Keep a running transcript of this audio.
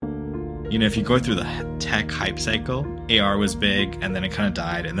if you go through the tech hype cycle, AR was big and then it kind of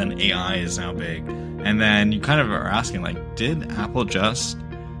died, and then AI is now big. And then you kind of are asking, like, did Apple just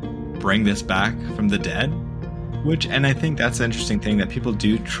bring this back from the dead? And I think that's the interesting thing, that people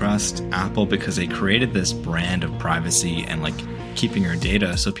do trust Apple because they created this brand of privacy and like keeping your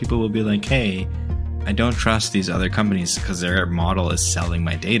data. So people will be like, hey, I don't trust these other companies because their model is selling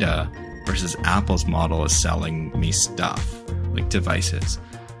my data versus Apple's model is selling me stuff, like devices.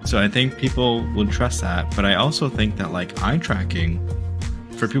 So I think people would trust that. But I also think that like eye tracking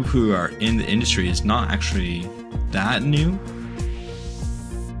for people who are in the industry is not actually that new.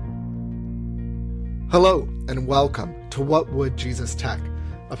 Hello and welcome to What Would Jesus Tech,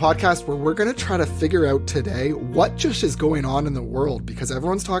 a podcast where we're going to try to figure out today what just is going on in the world, because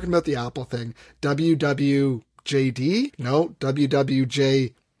everyone's talking about the Apple thing. WWJD? No.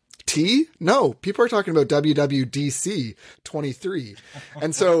 WWJT? No. People are talking about WWDC 23.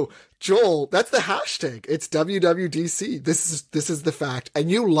 And so, Joel, that's the hashtag. It's WWDC. This is the fact. And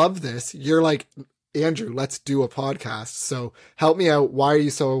you love this. You're like, Andrew, let's do a podcast. So help me out. Why are you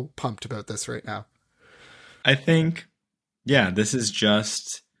so pumped about this right now? I think, this is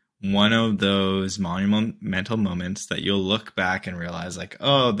just one of those monumental moments that you'll look back and realize like,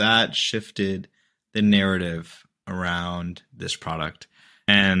 oh, that shifted the narrative around this product.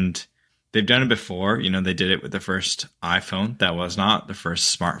 And they've done it before. They did it with the first iPhone. That was not the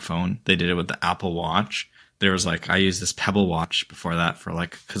first smartphone. They did it with the Apple Watch. There was like, I used this Pebble watch before that for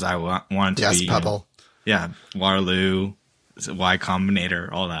like, because I wanted to be. Yes, Pebble. Waterloo, Y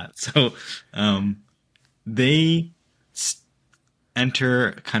Combinator, all that. So, they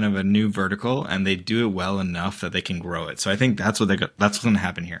enter kind of a new vertical and they do it well enough that they can grow it. So I think that's what's going to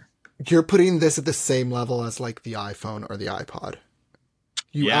happen here. You're putting this at the same level as like the iPhone or the iPod.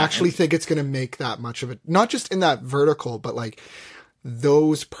 You actually think it's going to make that much of it, not just in that vertical, but like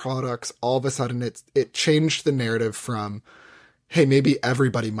those products, all of a sudden it changed the narrative from, hey, maybe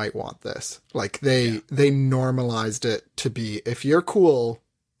everybody might want this. Like they normalized it to be, if you're cool,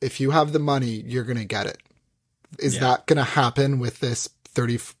 if you have the money, you're going to get it. Is that going to happen with this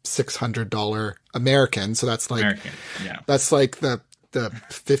 $3,600 American? So that's like, that's like the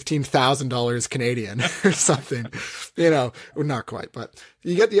 $15,000 Canadian or something, not quite, but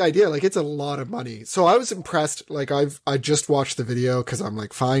you get the idea. Like it's a lot of money. So I was impressed. Like I just watched the video because I'm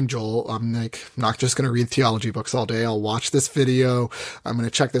like, fine, Joel, I'm like, not just going to read theology books all day. I'll watch this video. I'm going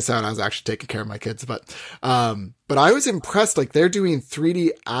to check this out. I was actually taking care of my kids, but I was impressed. Like they're doing 3D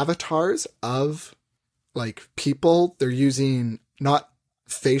avatars of like people. They're using not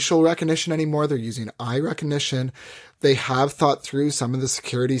facial recognition anymore. They're using eye recognition. They have thought through some of the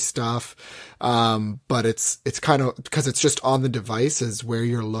security stuff. But it's kind of, because it's just on the devices where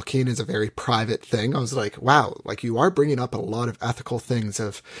you're looking is a very private thing. I was like, wow, like you are bringing up a lot of ethical things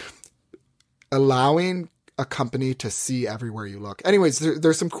of allowing a company to see everywhere you look. Anyways,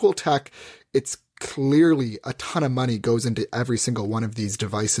 there's some cool tech. It's clearly a ton of money goes into every single one of these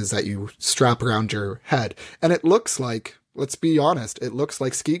devices that you strap around your head. And it looks like, let's be honest, it looks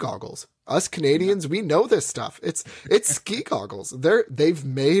like ski goggles. Us Canadians, we know this stuff. It's ski goggles. They've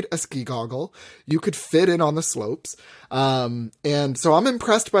made a ski goggle. You could fit in on the slopes. And so I'm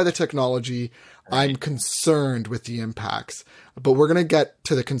impressed by the technology. Right. I'm concerned with the impacts, but we're going to get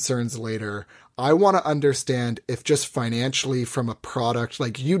to the concerns later. I want to understand if just financially from a product,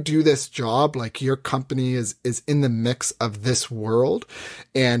 like you do this job, like your company is in the mix of this world,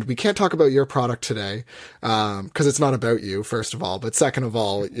 and we can't talk about your product today, cause it's not about you, first of all, but second of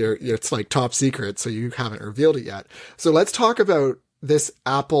all, it's like top secret. So you haven't revealed it yet. So let's talk about this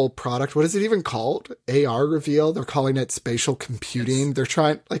Apple product. What is it even called? AR reveal. They're calling it spatial computing. They're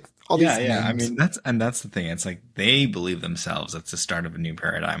trying like, all these names. I mean, that's the thing. It's like they believe themselves that's the start of a new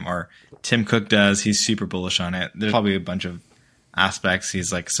paradigm. Or Tim Cook does. He's super bullish on it. There's probably a bunch of aspects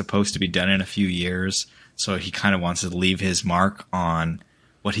he's like supposed to be done in a few years. So he kind of wants to leave his mark on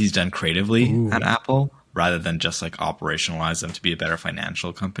what he's done creatively at Apple rather than just like operationalize them to be a better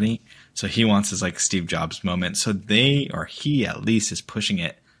financial company. So he wants his like Steve Jobs moment. So he at least is pushing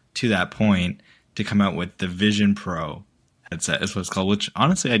it to that point to come out with the Vision Pro headset is what it's called, which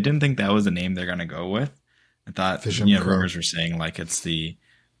honestly, I didn't think that was the name they're going to go with. I thought, rumors were saying like it's the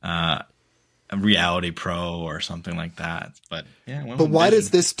Reality Pro or something like that. But but why does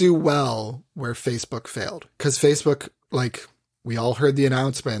this do well where Facebook failed? Because Facebook, like we all heard the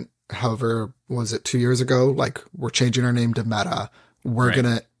announcement, however, was it 2 years ago? Like we're changing our name to Meta. We're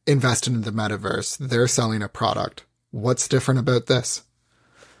going to invest into the metaverse. They're selling a product. What's different about this?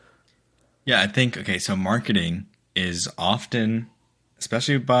 Yeah, I think, so marketing is often,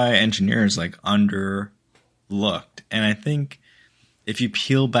 especially by engineers, like underlooked. And I think if you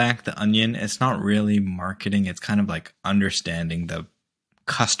peel back the onion, it's not really marketing. It's kind of like understanding the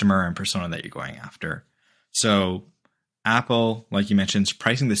customer and persona that you're going after. So Apple, like you mentioned, is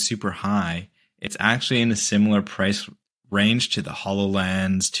pricing this super high. It's actually in a similar price range to the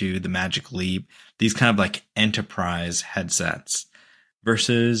HoloLens, to the Magic Leap, these kind of like enterprise headsets,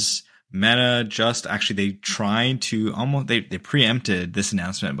 versus Meta. Just actually, they tried to they preempted this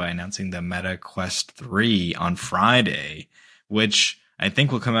announcement by announcing the Meta Quest 3 on Friday, which I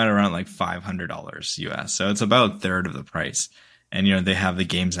think will come out around like $500 US. So it's about a third of the price. And, they have the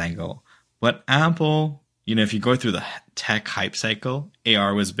games angle. But Apple, if you go through the tech hype cycle,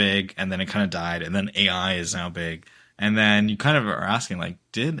 AR was big and then it kind of died. And then AI is now big. And then you kind of are asking, like,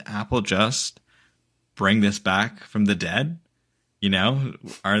 did Apple just bring this back from the dead?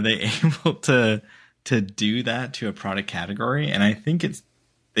 Are they able to do that to a product category? And I think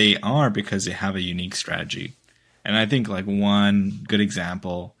they are, because they have a unique strategy. And I think like one good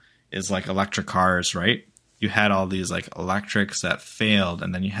example is like electric cars, right? You had all these like electrics that failed,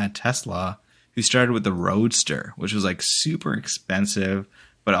 and then you had Tesla, who started with the Roadster, which was like super expensive,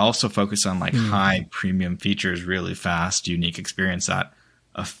 but also focused on like high premium features, really fast, unique experience that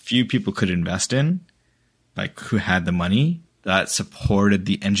a few people could invest in, like who had the money, that supported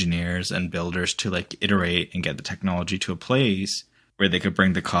the engineers and builders to like iterate and get the technology to a place where they could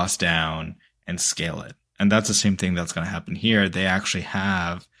bring the cost down and scale it. And that's the same thing that's going to happen here. They actually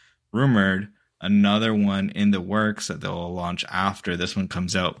have rumored another one in the works that they'll launch after this one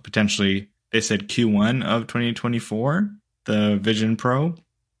comes out. Potentially, they said Q1 of 2024, the Vision Pro.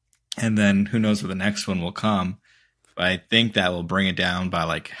 And then who knows where the next one will come. But I think that will bring it down by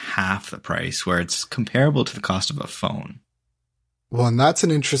like half the price, where it's comparable to the cost of a phone. Well, and that's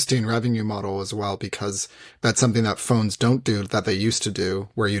an interesting revenue model as well, because that's something that phones don't do, that they used to do,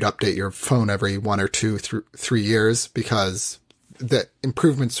 where you'd update your phone every 1 or 2 through 3 years, because the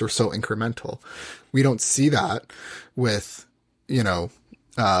improvements are so incremental. We don't see that with,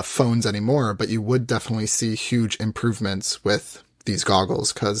 phones anymore, but you would definitely see huge improvements with these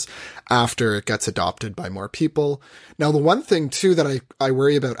goggles, because after it gets adopted by more people. Now, the one thing too that I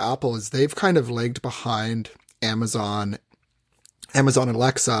worry about Apple is they've kind of lagged behind Amazon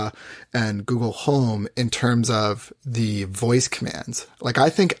Alexa and Google Home in terms of the voice commands. Like, I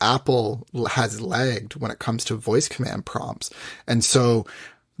think Apple has lagged when it comes to voice command prompts. And so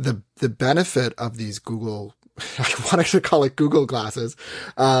the benefit of these Google, I wanted to call it Google glasses,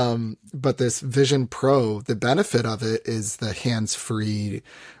 but this Vision Pro, the benefit of it is the hands-free.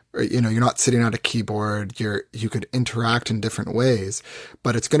 You're not sitting at a keyboard. You could interact in different ways,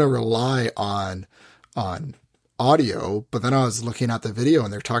 but it's going to rely on audio. But then I was looking at the video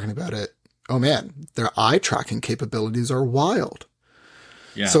and they're talking about it. Oh man, their eye tracking capabilities are wild.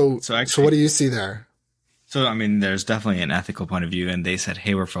 Yeah. So what do you see there? So, I mean, there's definitely an ethical point of view, and they said,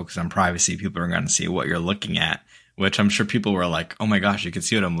 hey, we're focused on privacy. People are going to see what you're looking at, which I'm sure people were like, oh my gosh, you can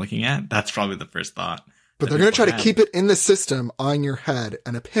see what I'm looking at. That's probably the first thought. But they're going to try to keep it in the system on your head,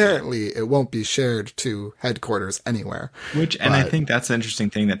 and apparently it won't be shared to headquarters anywhere. And I think that's the interesting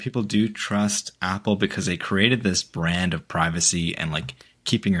thing, that people do trust Apple because they created this brand of privacy and like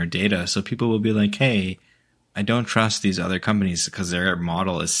keeping your data. So people will be like, hey, I don't trust these other companies because their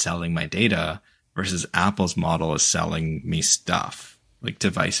model is selling my data, versus Apple's model is selling me stuff, like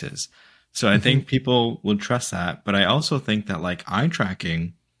devices. So I think people would trust that. But I also think that like eye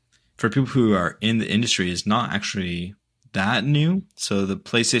tracking, for people who are in the industry, is not actually that new. So the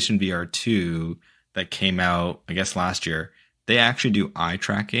PlayStation VR 2 that came out, I guess last year, they actually do eye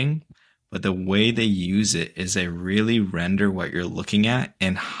tracking, but the way they use it is they really render what you're looking at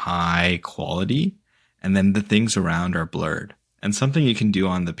in high quality, and then the things around are blurred. And something you can do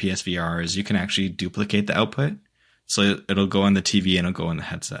on the PSVR is you can actually duplicate the output. So it'll go on the TV and it'll go in the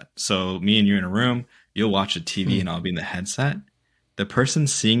headset. So me and you in a room, you'll watch a TV and I'll be in the headset. The person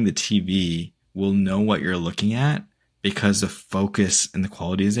seeing the TV will know what you're looking at because the focus and the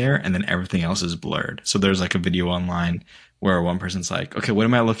quality is there, and then everything else is blurred. So there's like a video online where one person's like, okay, what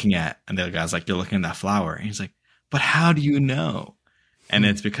am I looking at? And the other guy's like, you're looking at that flower. And he's like, but how do you know? And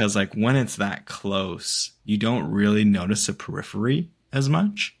it's because like when it's that close, you don't really notice the periphery as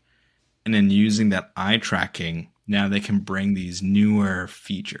much. And then using that eye tracking, now they can bring these newer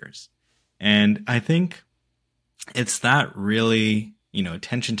features. And I think it's that really,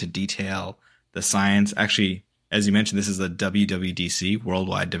 attention to detail, the science. Actually, as you mentioned, this is the WWDC,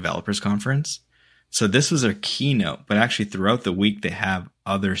 Worldwide Developers Conference. So this was their keynote, but actually throughout the week, they have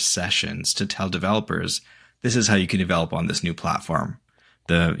other sessions to tell developers, this is how you can develop on this new platform,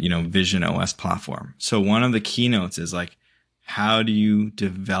 the, Vision OS platform. So one of the keynotes is like, how do you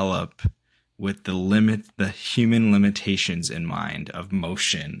develop with the human limitations in mind of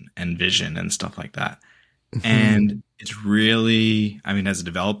motion and vision and stuff like that. And it's really, I mean, as a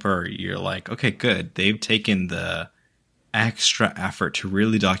developer, you're like, okay, good. They've taken the extra effort to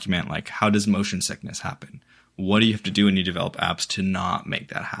really document, like, how does motion sickness happen? What do you have to do when you develop apps to not make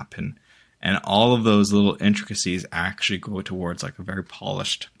that happen? And all of those little intricacies actually go towards like a very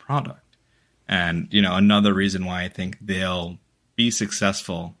polished product. And, you know, another reason why I think they'll be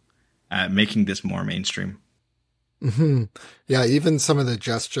successful at making this more mainstream. Mm-hmm. Yeah, even some of the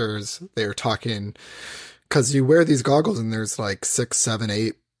gestures they're talking, because you wear these goggles and there's like 6, 7,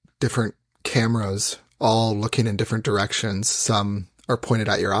 8 different cameras all looking in different directions. Some are pointed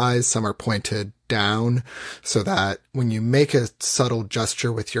at your eyes, some are pointed down, so that when you make a subtle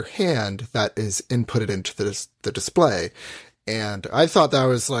gesture with your hand, that is inputted into the display. And I thought that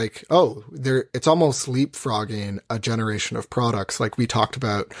was like, oh, it's almost leapfrogging a generation of products like we talked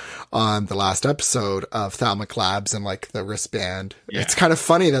about on the last episode of Thalmic Labs and like the wristband. Yeah. It's kind of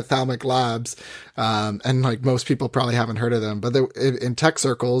funny that Thalmic Labs, and like most people probably haven't heard of them, but in tech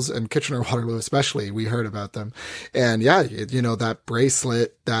circles and Kitchener-Waterloo especially, we heard about them. And yeah, you know, that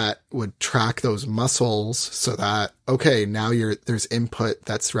bracelet that would track those muscles so that, okay, now there's input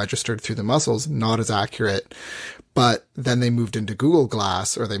that's registered through the muscles, not as accurate. But then they moved into Google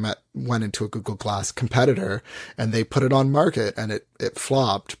Glass, or they went into a Google Glass competitor, and they put it on market, and it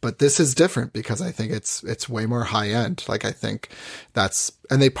flopped. But this is different because I think it's way more high end. Like, I think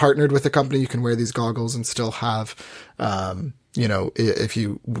and they partnered with a company. You can wear these goggles and still have, you know, if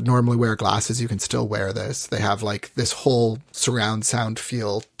you normally wear glasses, you can still wear this. They have like this whole surround sound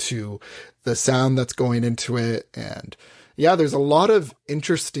feel to the sound that's going into it. And yeah, there's a lot of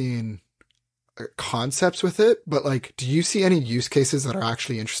interesting concepts with it, but like, do you see any use cases that are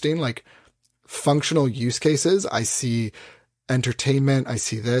actually interesting? Like functional use cases? I see entertainment. I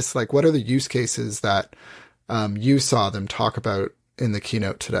see this. Like, what are the use cases that you saw them talk about in the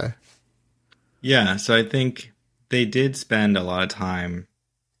keynote today? Yeah, so I think they did spend a lot of time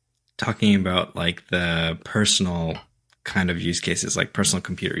talking about like the personal kind of use cases, like personal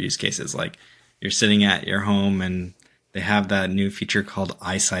computer use cases. Like you're sitting at your home and they have that new feature called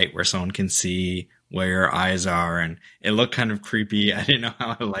Eyesight where someone can see where your eyes are. And it looked kind of creepy. I didn't know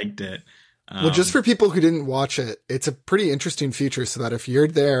how I liked it. Well, just for people who didn't watch it, it's a pretty interesting feature so that if you're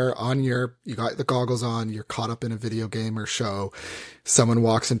there you got the goggles on, you're caught up in a video game or show, someone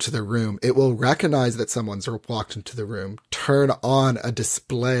walks into the room, it will recognize that someone's walked into the room, turn on a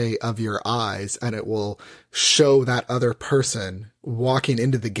display of your eyes, and it will show that other person walking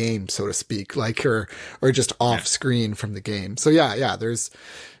into the game, so to speak, like, or just off screen from the game. So yeah,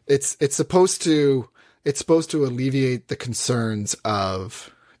 it's supposed to alleviate the concerns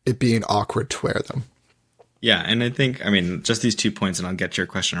of it being awkward to wear them. Yeah. And I think, I mean, just these 2 points and I'll get your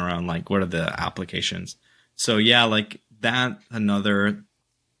question around like, what are the applications? So yeah, like that, another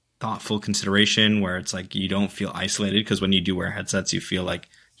thoughtful consideration where it's like, you don't feel isolated because when you do wear headsets, you feel like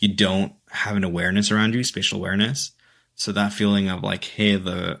you don't have an awareness around you, spatial awareness. So that feeling of like, hey,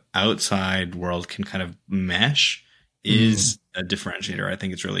 the outside world can kind of mesh is a differentiator. I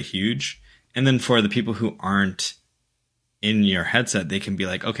think it's really huge. And then for the people who aren't in your headset, they can be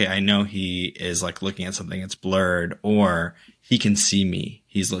like, okay, I know he is like looking at something that's blurred, or he can see me.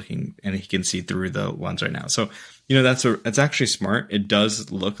 He's looking and he can see through the lens right now. So, you know, that's actually smart. It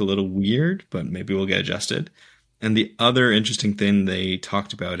does look a little weird, but maybe we'll get adjusted. And the other interesting thing they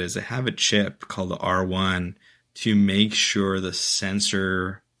talked about is they have a chip called the R1 to make sure the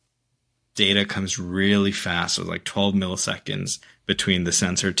sensor data comes really fast. So like 12 milliseconds between the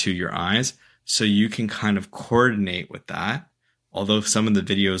sensor to your eyes. So you can kind of coordinate with that. Although some of the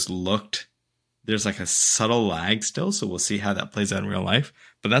videos there's like a subtle lag still. So we'll see how that plays out in real life.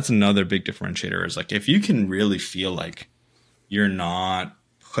 But that's another big differentiator is like, if you can really feel like you're not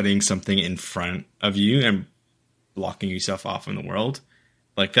putting something in front of you and blocking yourself off from the world,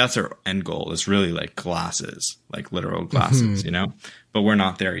 like that's our end goal is really like glasses, like literal glasses, you know, but we're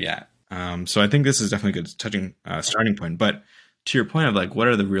not there yet. So I think this is definitely a good touching starting point. But to your point of like, what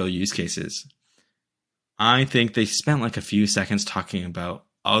are the real use cases? I think they spent like a few seconds talking about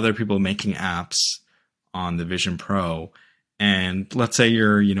other people making apps on the Vision Pro. And let's say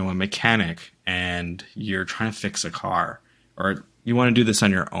you're, you know, a mechanic and you're trying to fix a car, or you want to do this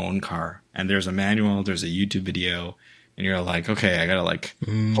on your own car. And there's a manual, there's a YouTube video, and you're like, okay, I got to like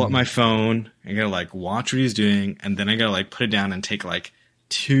pull up my phone. I got to like watch what he's doing. And then I got to like put it down and take like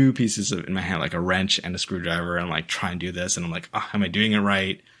 2 pieces in my hand, like a wrench and a screwdriver, and like try and do this. And I'm like, oh, am I doing it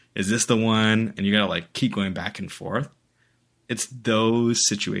right? Is this the one? And you got to like keep going back and forth. It's those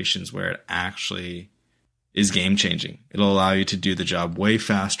situations where it actually is game changing. It'll allow you to do the job way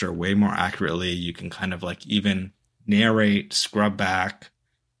faster, way more accurately. You can kind of like even narrate, scrub back,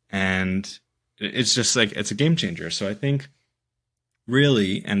 and it's just like, it's a game changer. So I think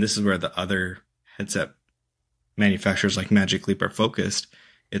really, and this is where the other headset manufacturers like Magic Leap are focused,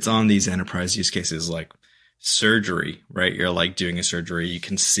 it's on these enterprise use cases like surgery, right? You're like doing a surgery, you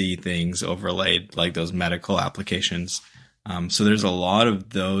can see things overlaid, like those medical applications. So there's a lot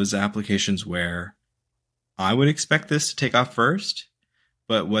of those applications where I would expect this to take off first.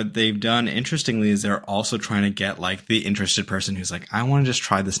 But what they've done, interestingly, is they're also trying to get like the interested person who's like, I want to just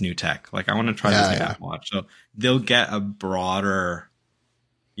try this new tech. Like, I want to try this new Apple Watch. So they'll get a broader,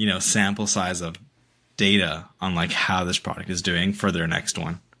 sample size of data on like how this product is doing for their next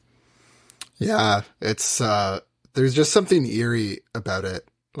one. Yeah, it's there's just something eerie about it.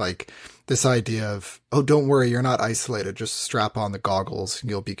 Like this idea of, oh, don't worry, you're not isolated. Just strap on the goggles and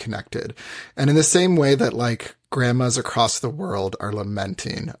you'll be connected. And in the same way that like grandmas across the world are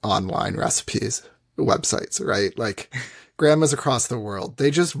lamenting online recipes, websites, right? Like grandmas across the world,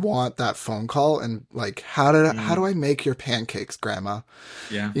 they just want that phone call and like, how do I make your pancakes, grandma?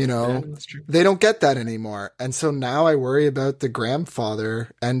 Yeah. That's true. They don't get that anymore. And so now I worry about the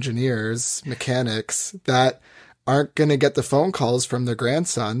grandfather engineers, mechanics that aren't going to get the phone calls from their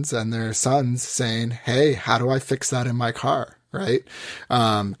grandsons and their sons saying, hey, how do I fix that in my car? Right?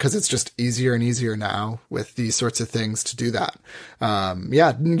 Cause it's just easier and easier now with these sorts of things to do that.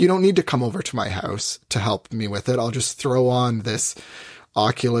 You don't need to come over to my house to help me with it. I'll just throw on this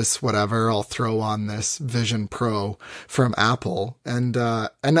Oculus, whatever. I'll throw on this Vision Pro from Apple. And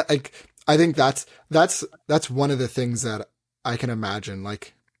like, I think that's one of the things that I can imagine.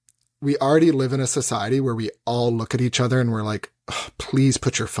 Like, we already live in a society where we all look at each other and we're like, oh, please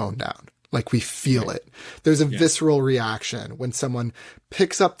put your phone down. Like we feel it. There's a visceral reaction when someone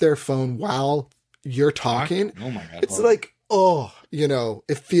picks up their phone while you're talking. Oh my God. It's like,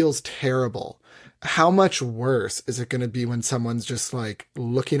 it feels terrible. How much worse is it going to be when someone's just like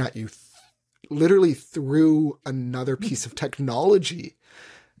looking at you literally through another piece of technology?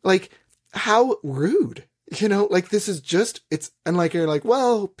 Like, how rude. Like this is just, and like, you're like,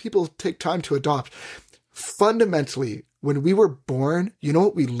 well, people take time to adopt. Fundamentally, when we were born, you know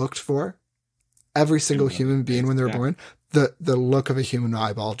what we looked for? Every single human being when they were born, the look of a human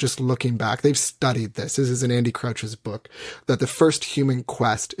eyeball, just looking back. They've studied this. This is in Andy Crouch's book, that the first human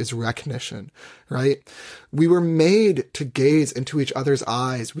quest is recognition, right? We were made to gaze into each other's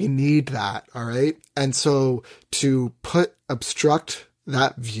eyes. We need that. All right. And so to obstruct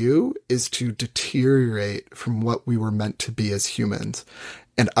that view is to deteriorate from what we were meant to be as humans.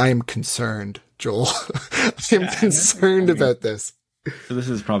 And I am concerned, Joel. I am concerned about this. So this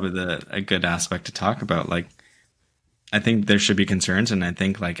is probably a good aspect to talk about. Like, I think there should be concerns. And I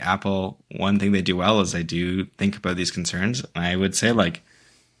think like Apple, one thing they do well is they do think about these concerns. I would say like,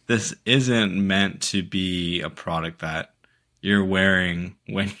 this isn't meant to be a product that you're wearing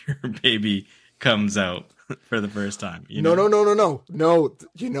when your baby comes out for the first time. No.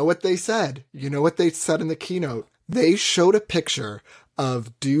 You know what they said? You know what they said in the keynote? They showed a picture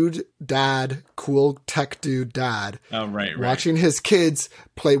of cool tech dude dad. Oh, right. Watching his kids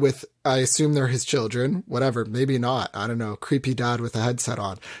play with, I assume they're his children, whatever, maybe not. I don't know. Creepy dad with a headset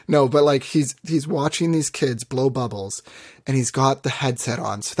on. No, but like he's watching these kids blow bubbles and he's got the headset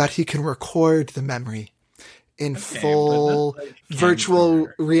on so that he can record the memory in full virtual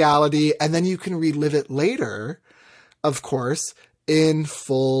reality. And then you can relive it later, of course, in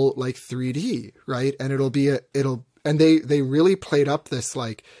full like 3D, right? And and they really played up this,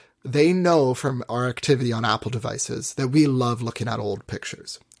 like, they know from our activity on Apple devices that we love looking at old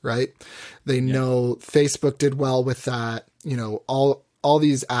pictures, right? They know Facebook did well with that. All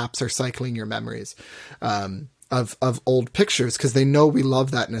these apps are cycling your memories, of old pictures because they know we love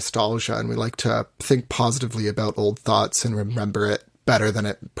that nostalgia and we like to think positively about old thoughts and remember it better than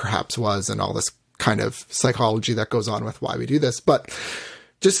it perhaps was, and all this kind of psychology that goes on with why we do this. But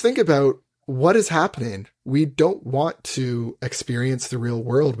just think about what is happening. We don't want to experience the real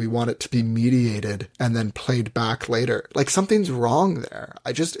world. We want it to be mediated and then played back later. Like something's wrong there.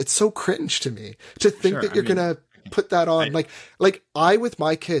 It's so cringe to me to think that you're going to put that on. Like I, with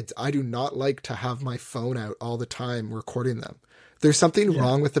my kids, I do not like to have my phone out all the time recording them. There's something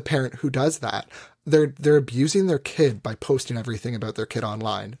wrong with the parent who does that. They're abusing their kid by posting everything about their kid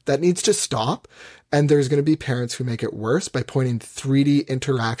online. That needs to stop. And there's going to be parents who make it worse by pointing 3D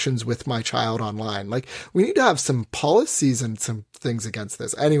interactions with my child online. Like, we need to have some policies and some things against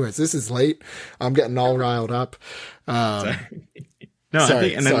this. Anyways, this is late. I'm getting all riled up. Sorry,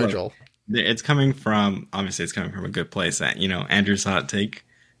 Joel. It's coming from a good place that, Andrew's hot take.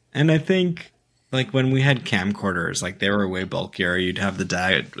 And I think like when we had camcorders, like they were way bulkier. You'd have the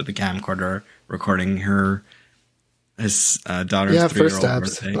dad with the camcorder recording his daughter's first 3-year-old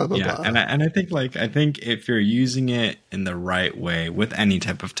steps, birthday. blah, blah, Yeah, blah. and I think if you're using it in the right way with any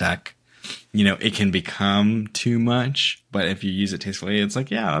type of tech, it can become too much. But if you use it tastefully, it's like,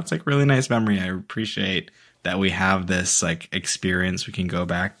 yeah, that's like really nice memory. I appreciate that we have this like experience we can go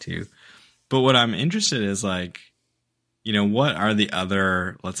back to. But what I'm interested is like, what are the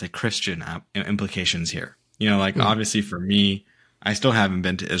other, let's say, Christian implications here? Obviously for me, I still haven't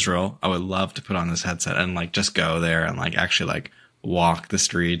been to Israel. I would love to put on this headset and like just go there and like actually like walk the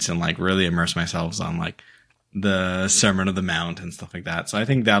streets and like really immerse myself on like the Sermon of the Mount and stuff like that. So I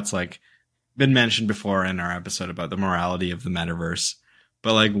think that's like been mentioned before in our episode about the morality of the metaverse.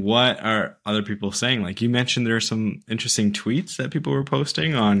 But like, what are other people saying? Like you mentioned, there are some interesting tweets that people were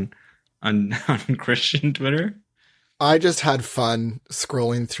posting on Christian Twitter. I just had fun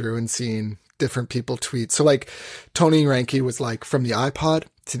scrolling through and seeing different people tweet. So like Tony Reinke was like, from the iPod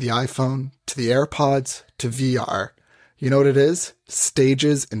to the iPhone to the AirPods to VR. You know what it is?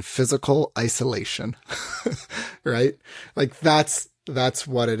 Stages in physical isolation, right? Like that's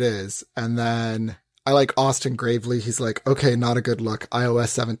what it is. And then I like Austin Gravely. He's like, okay, not a good look. iOS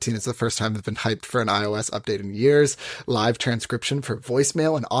 17 is the first time they've been hyped for an iOS update in years. Live transcription for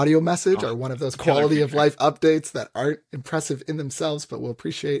voicemail and audio message are one of those quality of life updates that aren't impressive in themselves, but we'll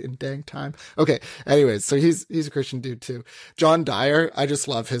appreciate in dang time. Okay. Anyways, so he's a Christian dude too. John Dyer, I just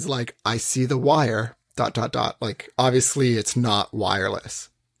love his like, I see the wire, ... Like obviously it's not wireless.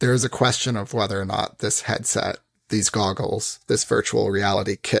 There is a question of whether or not this headset, these goggles, this virtual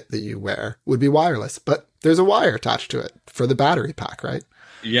reality kit that you wear would be wireless, but there's a wire attached to it for the battery pack, right?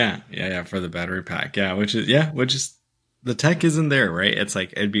 Yeah, for the battery pack. Yeah, which is the tech isn't there, right? It's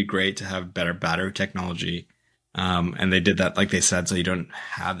like, it'd be great to have better battery technology. And they did that, like they said, so you don't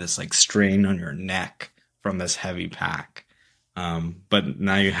have this like strain on your neck from this heavy pack. But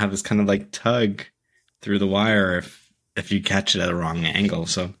now you have this kind of like tug through the wire if you catch it at a wrong angle.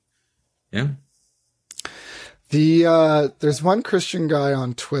 So, yeah. There's one Christian guy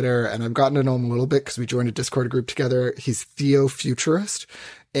on Twitter, and I've gotten to know him a little bit because we joined a Discord group together. He's Theo Futurist,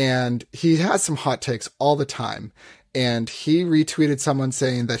 and he has some hot takes all the time. And he retweeted someone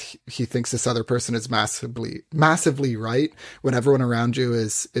saying that he thinks this other person is massively right. When everyone around you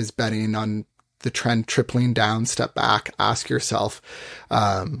is betting on the trend tripling down, step back, ask yourself,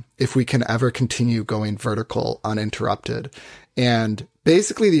 if we can ever continue going vertical uninterrupted. And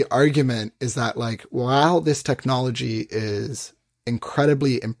basically the argument is that like, while this technology is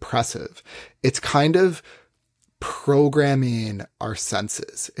incredibly impressive, it's kind of programming our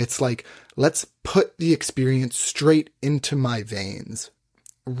senses. It's like, let's put the experience straight into my veins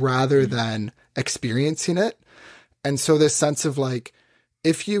rather than experiencing it. And so this sense of like,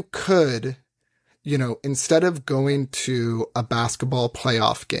 if you could, instead of going to a basketball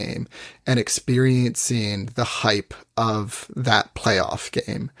playoff game and experiencing the hype of that playoff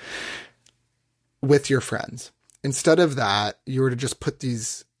game with your friends, instead of that, you were to just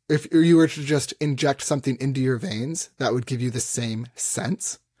if you were to just inject something into your veins that would give you the same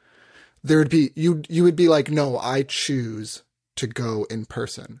sense, you would be like, no, I choose to go in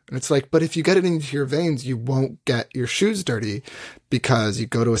person. And it's like, but if you get it into your veins, you won't get your shoes dirty, because you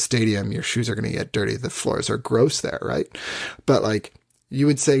go to a stadium, your shoes are going to get dirty. The floors are gross there, right? But like, you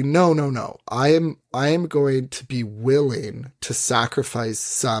would say, no. I am going to be willing to sacrifice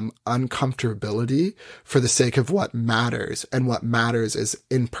some uncomfortability for the sake of what matters. And what matters is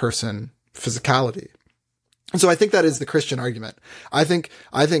in-person physicality. And so I think that is the Christian argument. I think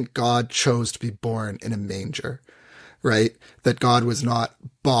God chose to be born in a manger, right? That God was not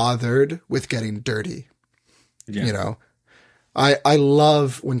bothered with getting dirty. Yeah. I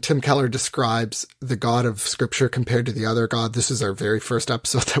love when Tim Keller describes the God of Scripture compared to the other God. This is our very first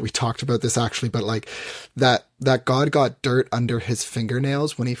episode that we talked about this actually, but like that God got dirt under his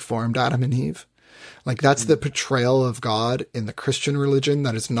fingernails when he formed Adam and Eve. Like that's the portrayal of God in the Christian religion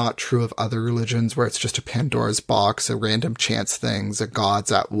that is not true of other religions, where it's just a Pandora's box, a random chance things, a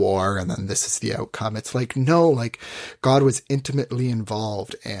God's at war, and then this is the outcome. It's like, no, like God was intimately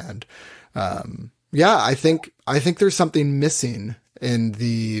involved. And, I think there's something missing in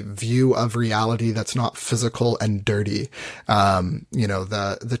the view of reality that's not physical and dirty.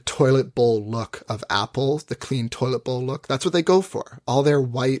 The toilet bowl look of Apple, the clean toilet bowl look, that's what they go for. All their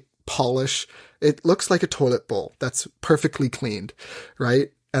white polish, it looks like a toilet bowl that's perfectly cleaned,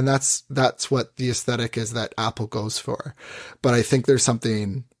 right? And that's what the aesthetic is that Apple goes for. But I think there's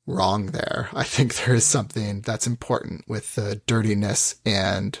something wrong there. I think there is something that's important with the dirtiness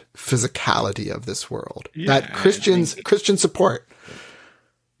and physicality of this world that Christians support.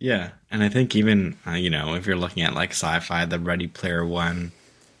 Yeah. And I think even, if you're looking at like sci-fi, the Ready Player One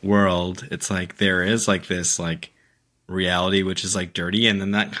world, it's like there is like this like reality which is like dirty, and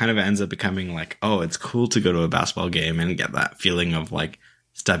then that kind of ends up becoming like, oh, it's cool to go to a basketball game and get that feeling of like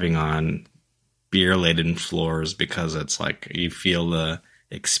stepping on beer laden floors because it's like you feel the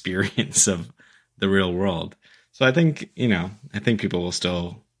experience of the real world. So I think, I think people will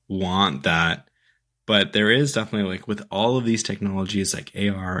still want that. But there is definitely like with all of these technologies like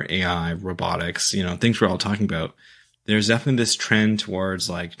AR, AI, robotics, things we're all talking about, there's definitely this trend towards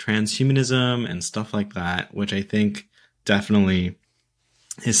like transhumanism and stuff like that, which I think definitely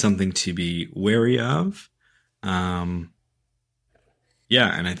is something to be wary of. Yeah,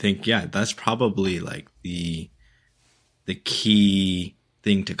 and I think, that's probably like the key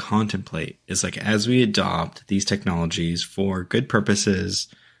thing to contemplate is like as we adopt these technologies for good purposes,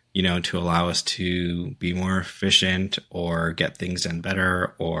 to allow us to be more efficient or get things done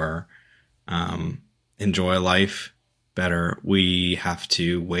better or enjoy life better, we have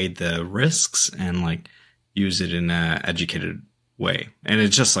to weigh the risks and like use it in a educated way. And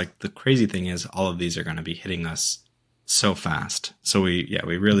it's just like the crazy thing is all of these are going to be hitting us so fast. So we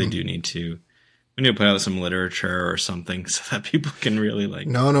really do need to put out some literature or something so that people can really like.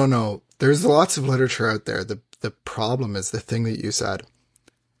 No. There's lots of literature out there. The problem is the thing that you said.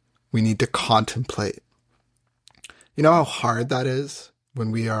 We need to contemplate. You know how hard that is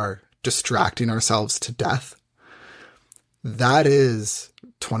when we are distracting ourselves to death? That is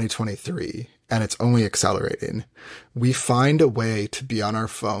 2023, and it's only accelerating. We find a way to be on our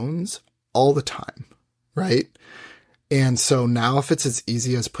phones all the time, right? And so now if it's as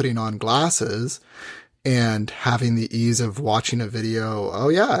easy as putting on glasses and having the ease of watching a video, oh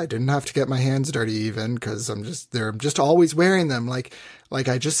yeah, I didn't have to get my hands dirty even because I'm just always wearing them. Like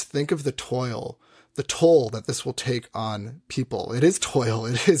I just think of the toll that this will take on people. It is toil.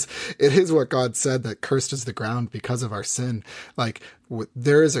 It is what God said, that cursed is the ground because of our sin. Like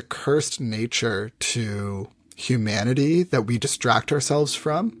there is a cursed nature to humanity that we distract ourselves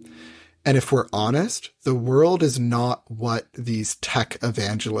from. And if we're honest, the world is not what these tech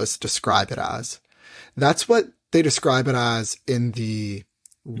evangelists describe it as. That's what they describe it as in the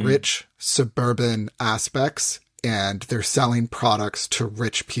rich suburban aspects, and they're selling products to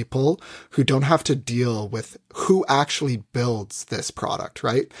rich people who don't have to deal with who actually builds this product,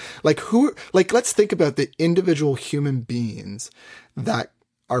 right? Let's think about the individual human beings that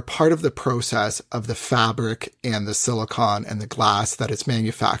are part of the process of the fabric and the silicon and the glass that is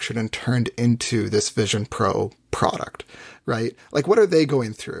manufactured and turned into this Vision Pro product, right? Like, what are they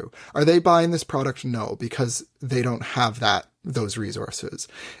going through? Are they buying this product? No, because they don't have those resources.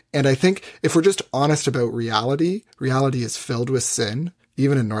 And I think if we're just honest about reality is filled with sin.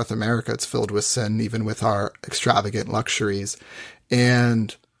 Even in North America, it's filled with sin, even with our extravagant luxuries.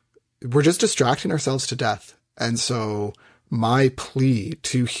 And we're just distracting ourselves to death. And so my plea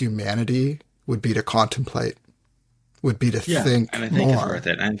to humanity would be to contemplate, would be to think and I think more. It's worth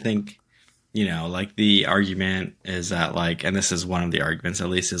it. I think, like the argument is that like, and this is one of the arguments at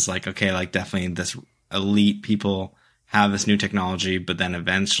least, is like, okay, like definitely this elite people have this new technology, but then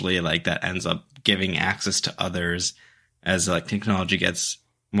eventually like that ends up giving access to others as like technology gets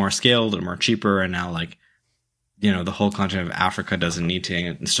more scaled and more cheaper. And now like, the whole continent of Africa doesn't need to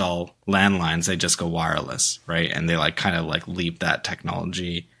install landlines. They just go wireless, right? And they like kind of like leap that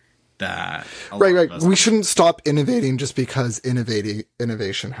technology that. Right. We shouldn't stop innovating just because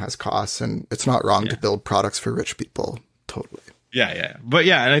innovation has costs, and it's not wrong to build products for rich people. Totally. Yeah. But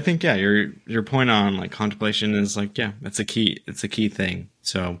and I think, your point on like contemplation is like, it's a key thing.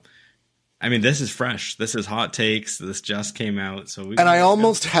 So, I mean, this is fresh. This is hot takes. This just came out. So I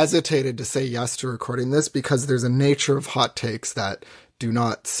almost hesitated to say yes to recording this because there's a nature of hot takes that do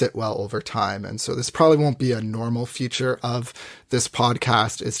not sit well over time. And so this probably won't be a normal feature of this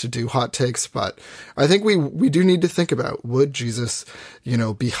podcast, is to do hot takes. But I think we do need to think about, would Jesus, be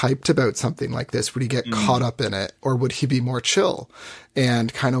hyped about something like this? Would he get caught up in it? Or would he be more chill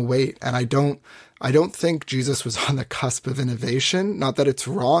and kind of wait? And I don't think Jesus was on the cusp of innovation. Not that it's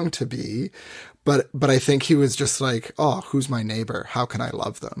wrong to be, but I think he was just like, oh, who's my neighbor? How can I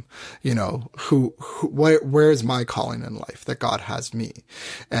love them? Where's my calling in life that God has me?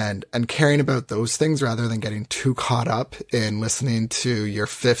 And caring about those things rather than getting too caught up in listening to your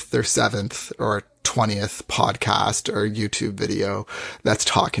 5th or 7th or 20th podcast or YouTube video that's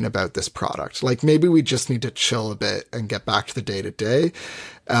talking about this product. Like maybe we just need to chill a bit and get back to the day to day.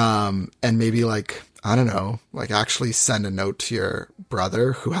 And maybe like I don't know, like actually send a note to your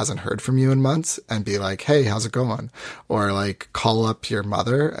brother who hasn't heard from you in months and be like, hey, how's it going? Or like call up your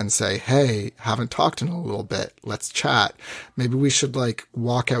mother and say, hey, haven't talked in a little bit. Let's chat. Maybe we should like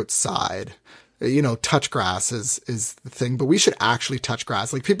walk outside. You know, touch grass is the thing, but we should actually touch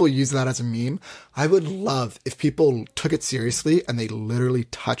grass. Like people use that as a meme. I would love if people took it seriously and they literally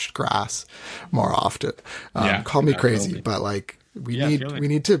touched grass more often. Call me crazy, but like we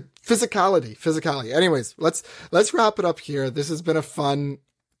need to physicality. Anyways, let's wrap it up here. This has been a fun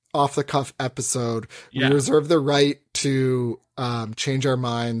off the cuff episode. We reserve the right to change our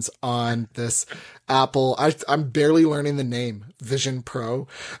minds on this Apple. I'm barely learning the name Vision Pro.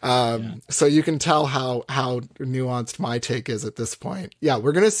 So you can tell how nuanced my take is at this point. Yeah,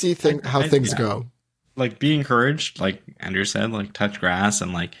 we're going to see how things go. Like be encouraged, like Andrew said, like touch grass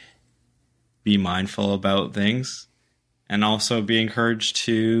and like be mindful about things. And also be encouraged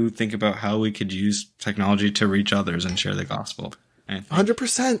to think about how we could use technology to reach others and share the gospel.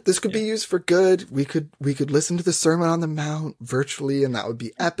 100%. This could be used for good. We could listen to the Sermon on the Mount virtually, and that would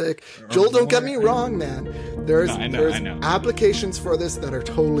be epic. Joel, don't get me wrong, man. There's applications for this that are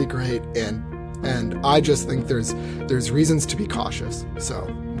totally great, and I just think there's reasons to be cautious. So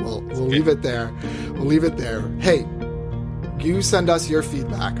we'll leave it there. We'll leave it there. Hey, you send us your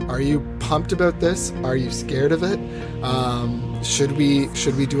feedback. Are you pumped about this? Are you scared of it? Should we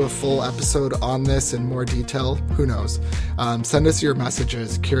do a full episode on this in more detail? Who knows? Send us your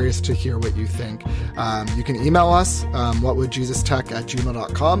messages. Curious to hear what you think. You can email us,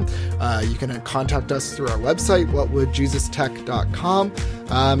 whatwouldjesustech@gmail.com. You can contact us through our website, whatwouldjesustech.com.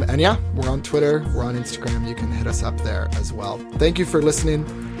 And yeah, we're on Twitter. We're on Instagram. You can hit us up there as well. Thank you for listening.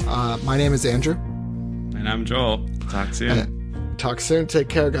 My name is Andrew. And I'm Joel. Talk soon. Talk soon. Take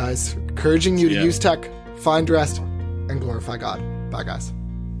care, guys. Encouraging you to use tech, find rest, and glorify God. Bye, guys.